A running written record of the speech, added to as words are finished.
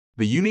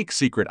The unique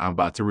secret I'm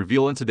about to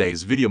reveal in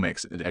today's video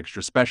makes it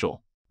extra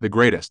special. The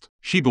greatest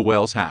Shiba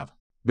whales have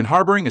been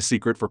harboring a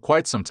secret for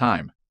quite some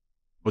time,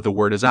 but the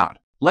word is out.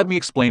 Let me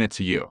explain it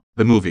to you.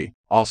 The movie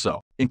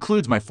also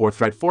includes my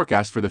forthright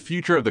forecast for the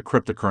future of the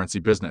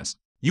cryptocurrency business.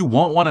 You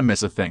won't want to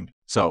miss a thing,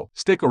 so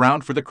stick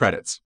around for the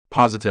credits.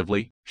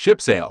 Positively,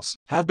 Shib sales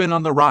have been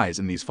on the rise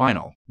in these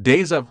final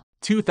days of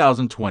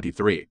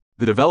 2023.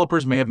 The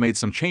developers may have made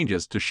some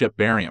changes to Shib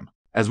Barium,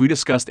 as we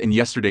discussed in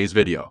yesterday's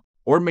video,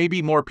 or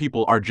maybe more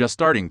people are just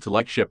starting to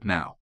like Shib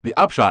now. The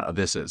upshot of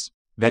this is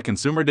that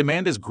consumer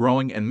demand is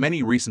growing and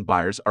many recent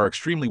buyers are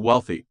extremely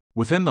wealthy.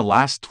 Within the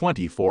last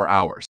 24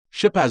 hours,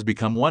 Shib has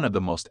become one of the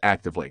most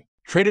actively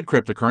traded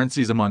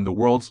cryptocurrencies among the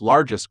world's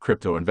largest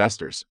crypto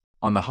investors.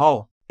 On the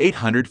whole,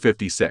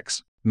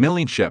 856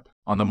 million Shib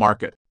on the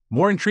market.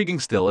 More intriguing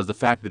still is the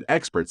fact that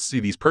experts see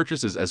these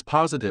purchases as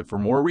positive for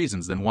more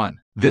reasons than one.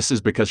 This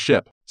is because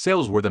Shib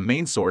sales were the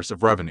main source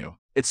of revenue.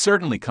 It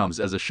certainly comes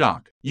as a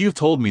shock. You've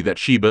told me that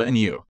Shiba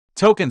Inu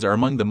tokens are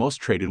among the most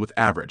traded with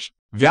average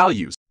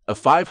values of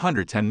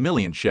 510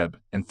 million Shib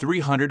and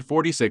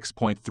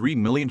 346.3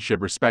 million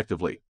Shib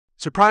respectively.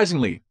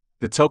 Surprisingly,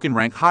 the token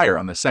ranked higher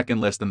on the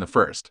second list than the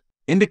first,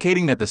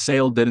 indicating that the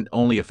sale didn't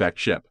only affect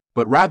Shib,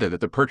 but rather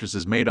that the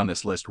purchases made on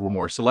this list were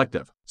more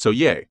selective. So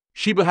yay,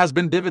 Shiba has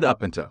been divvied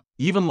up into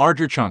even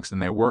larger chunks than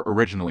they were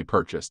originally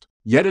purchased.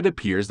 Yet it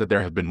appears that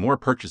there have been more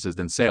purchases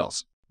than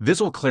sales. This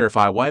will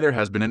clarify why there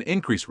has been an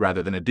increase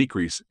rather than a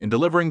decrease in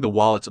delivering the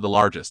wallets of the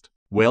largest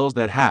whales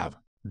that have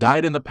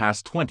died in the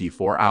past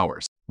 24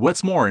 hours.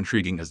 What's more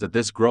intriguing is that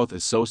this growth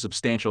is so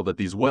substantial that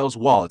these whales'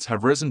 wallets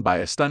have risen by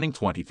a stunning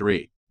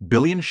 23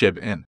 billion Shib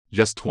in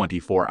just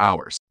 24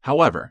 hours.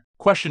 However,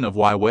 question of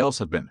why whales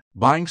have been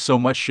buying so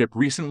much Shib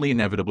recently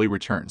inevitably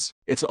returns.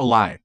 It's a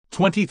lie.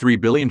 23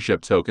 billion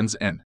Shib tokens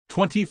in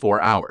 24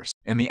 hours,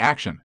 and the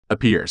action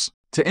appears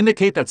to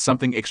indicate that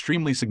something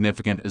extremely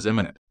significant is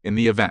imminent. In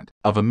the event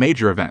of a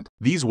major event,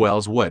 these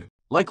whales would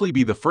likely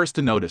be the first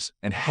to notice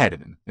and head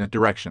in a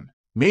direction.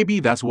 Maybe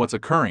that's what's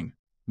occurring,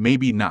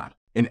 maybe not.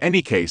 In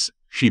any case,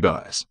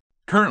 Shiba is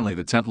currently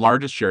the 10th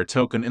largest share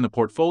token in the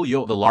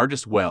portfolio of the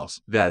largest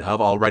whales that have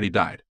already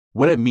died.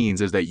 What it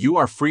means is that you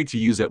are free to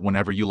use it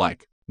whenever you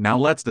like. Now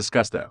let's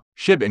discuss the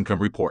Shib income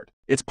report.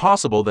 It's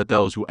possible that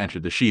those who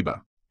entered the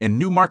Shiba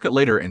Inu market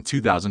later in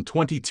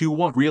 2022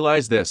 won't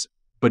realize this,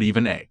 but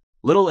even a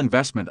little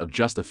investment of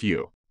just a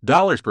few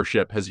dollars per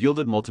Shib has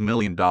yielded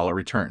multi-million-dollar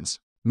returns.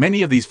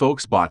 Many of these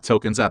folks bought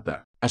tokens at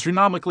the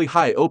astronomically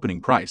high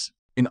opening price.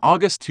 In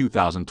August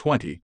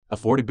 2020,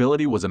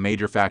 affordability was a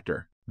major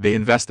factor. They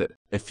invested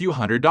a few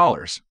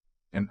 $100s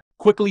and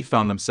quickly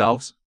found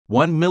themselves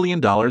 $1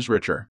 million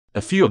richer.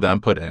 A few of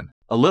them put in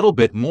a little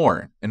bit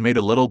more and made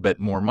a little bit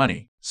more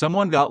money.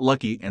 Someone got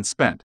lucky and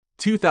spent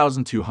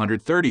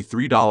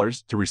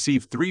 $2,233 to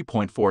receive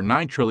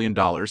 $3.49 trillion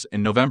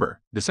in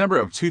December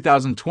of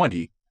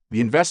 2020.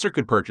 The investor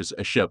could purchase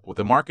a Shib with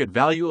a market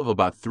value of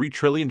about 3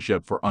 trillion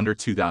Shib for under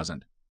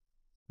 $2,000.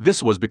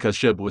 This was because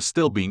Shib was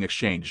still being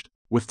exchanged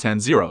with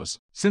 10 zeros.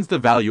 Since the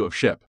value of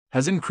Shib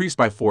has increased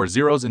by 4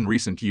 zeros in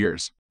recent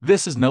years,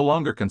 this is no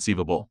longer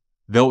conceivable,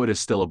 though it is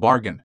still a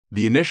bargain.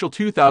 The initial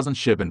 2,000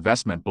 Shib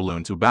investment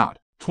ballooned to about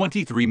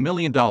 $23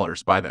 million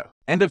by the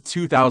end of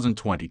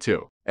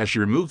 2022, as she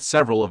removed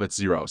several of its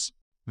zeros.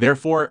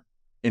 Therefore,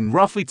 in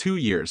roughly 2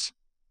 years,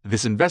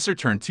 this investor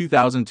turned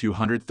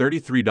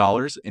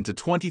 $2,233 into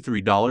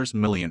 $23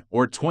 million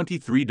or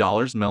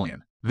 $23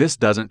 million. This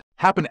doesn't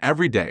happen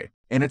every day,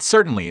 and it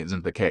certainly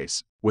isn't the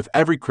case with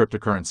every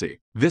cryptocurrency.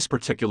 This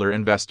particular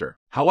investor,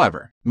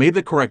 however, made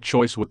the correct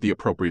choice with the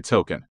appropriate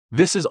token.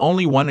 This is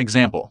only one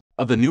example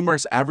of the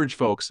numerous average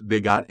folks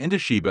they got into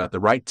Shiba at the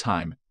right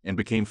time and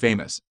became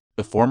famous.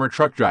 The former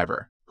truck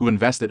driver, who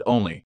invested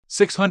only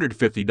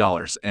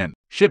 $650 in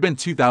Shib in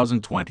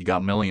 2020,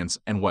 got millions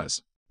and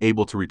was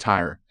able to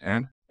retire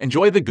and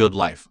enjoy the good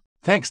life.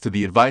 Thanks to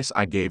the advice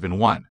I gave in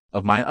one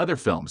of my other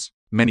films,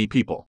 many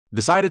people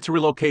decided to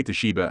relocate to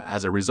Shiba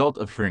as a result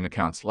of hearing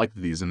accounts like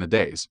these in the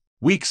days,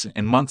 weeks,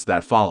 and months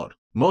that followed.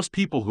 Most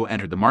people who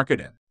entered the market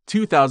in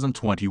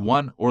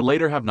 2021 or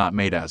later have not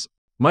made as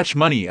much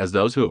money as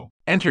those who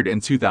entered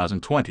in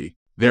 2020.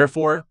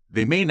 Therefore,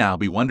 they may now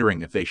be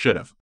wondering if they should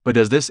have. But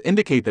does this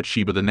indicate that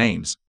Shiba the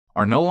names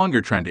are no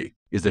longer trendy?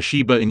 Is the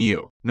Shiba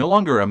Inu no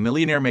longer a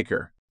millionaire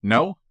maker?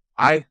 No,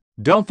 I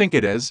don't think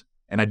it is,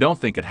 and I don't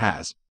think it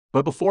has.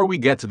 But before we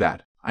get to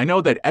that, I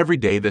know that every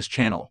day this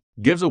channel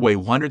gives away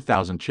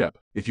 100,000 Shib.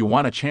 If you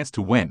want a chance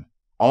to win,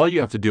 all you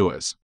have to do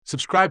is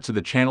subscribe to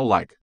the channel,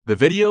 like the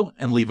video,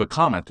 and leave a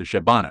comment to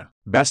Shibainu.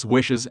 Best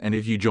wishes, and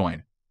if you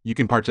join, you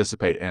can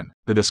participate in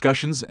the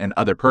discussions and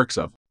other perks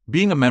of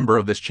being a member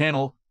of this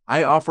channel.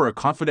 I offer a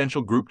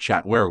confidential group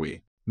chat where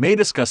we may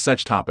discuss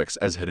such topics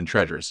as hidden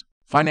treasures,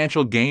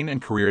 financial gain,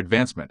 and career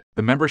advancement.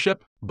 The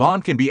membership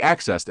bond can be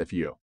accessed if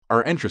you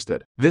are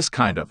interested. This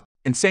kind of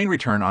insane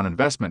return on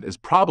investment is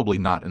probably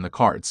not in the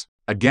cards.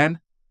 Again,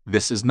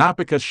 this is not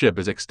because Shib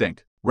is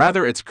extinct.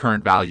 Rather, its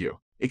current value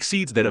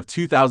exceeds that of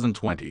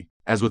 2020.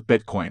 As with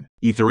Bitcoin,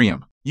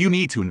 Ethereum, you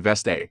need to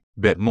invest a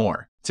bit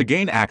more to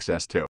gain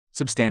access to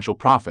substantial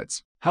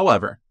profits.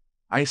 However,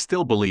 I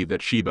still believe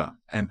that Shiba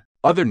and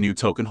other new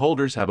token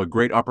holders have a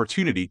great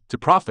opportunity to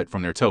profit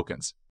from their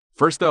tokens.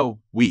 First though,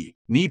 we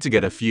need to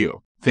get a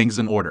few things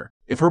in order.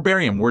 If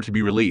Herbarium were to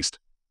be released,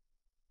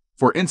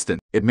 for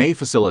instance, it may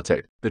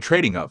facilitate the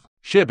trading of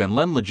Shib and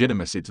lend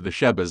legitimacy to the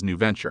Shiba's new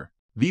venture.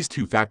 These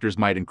two factors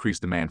might increase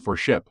demand for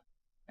Shib,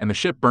 and the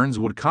Shib burns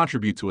would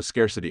contribute to a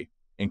scarcity,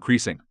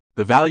 increasing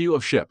the value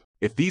of Shib.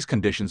 If these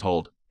conditions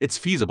hold, it's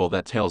feasible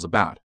that tales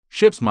about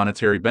Shib's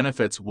monetary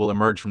benefits will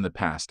emerge from the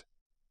past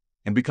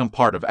and become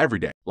part of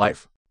everyday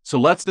life. So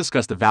let's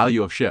discuss the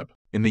value of Shib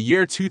in the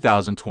year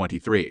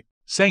 2023,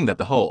 saying that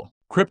the whole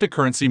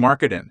cryptocurrency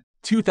market in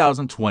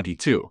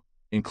 2022,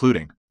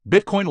 including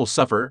Bitcoin, will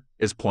suffer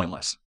is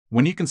pointless.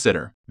 When you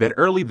consider that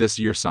early this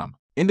year some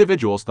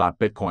individuals thought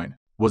Bitcoin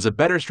was a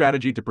better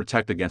strategy to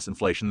protect against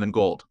inflation than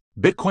gold.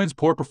 Bitcoin's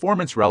poor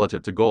performance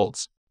relative to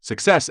gold's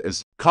success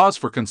is cause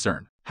for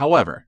concern.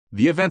 However,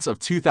 the events of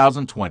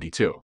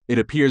 2022, it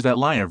appears that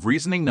line of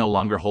reasoning no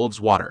longer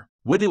holds water.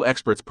 What do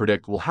experts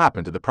predict will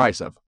happen to the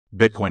price of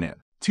Bitcoin in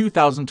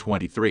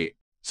 2023?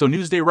 So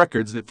Newsday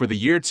records that for the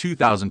year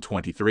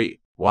 2023,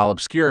 while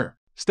obscure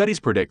studies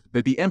predict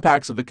that the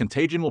impacts of the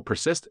contagion will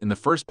persist in the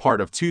first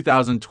part of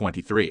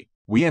 2023,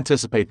 we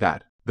anticipate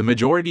that the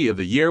majority of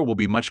the year will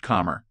be much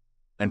calmer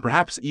and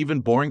perhaps even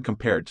boring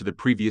compared to the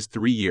previous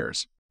 3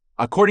 years.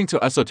 According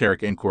to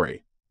Esoteric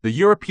Inquiry, the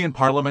European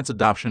Parliament's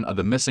adoption of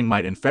the missing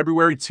mite in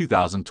February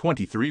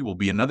 2023 will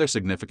be another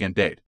significant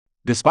date.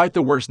 Despite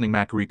the worsening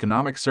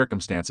macroeconomic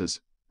circumstances,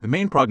 the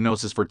main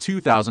prognosis for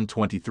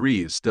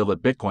 2023 is still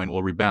that Bitcoin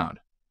will rebound,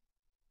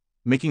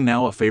 making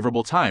now a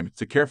favorable time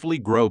to carefully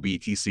grow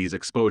BTC's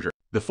exposure.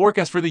 The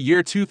forecast for the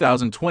year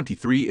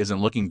 2023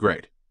 isn't looking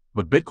great,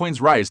 but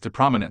Bitcoin's rise to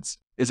prominence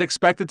is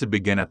expected to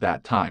begin at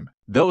that time.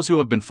 Those who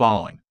have been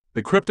following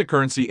the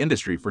cryptocurrency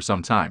industry for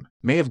some time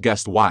may have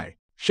guessed why.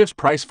 Shib's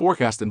price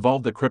forecast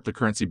involved the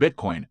cryptocurrency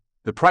Bitcoin,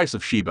 the price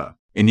of Shiba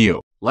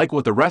Inu. Like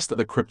with the rest of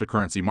the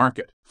cryptocurrency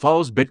market,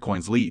 follows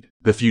Bitcoin's lead.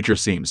 The future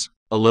seems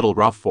a little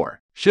rough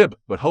for Shib,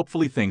 but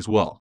hopefully things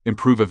will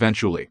improve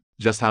eventually.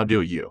 Just how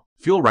do you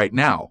feel right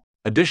now?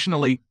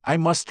 Additionally, I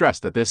must stress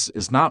that this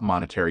is not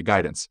monetary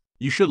guidance.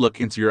 You should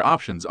look into your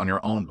options on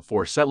your own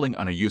before settling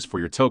on a use for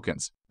your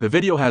tokens. The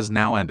video has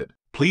now ended.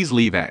 Please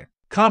leave a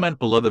comment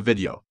below the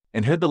video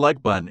and hit the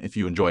like button if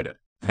you enjoyed it.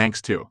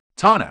 Thanks to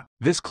Tana.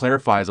 This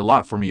clarifies a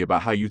lot for me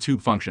about how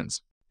YouTube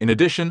functions. In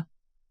addition,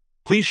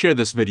 please share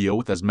this video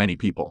with as many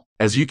people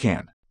as you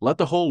can. Let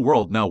the whole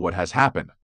world know what has happened.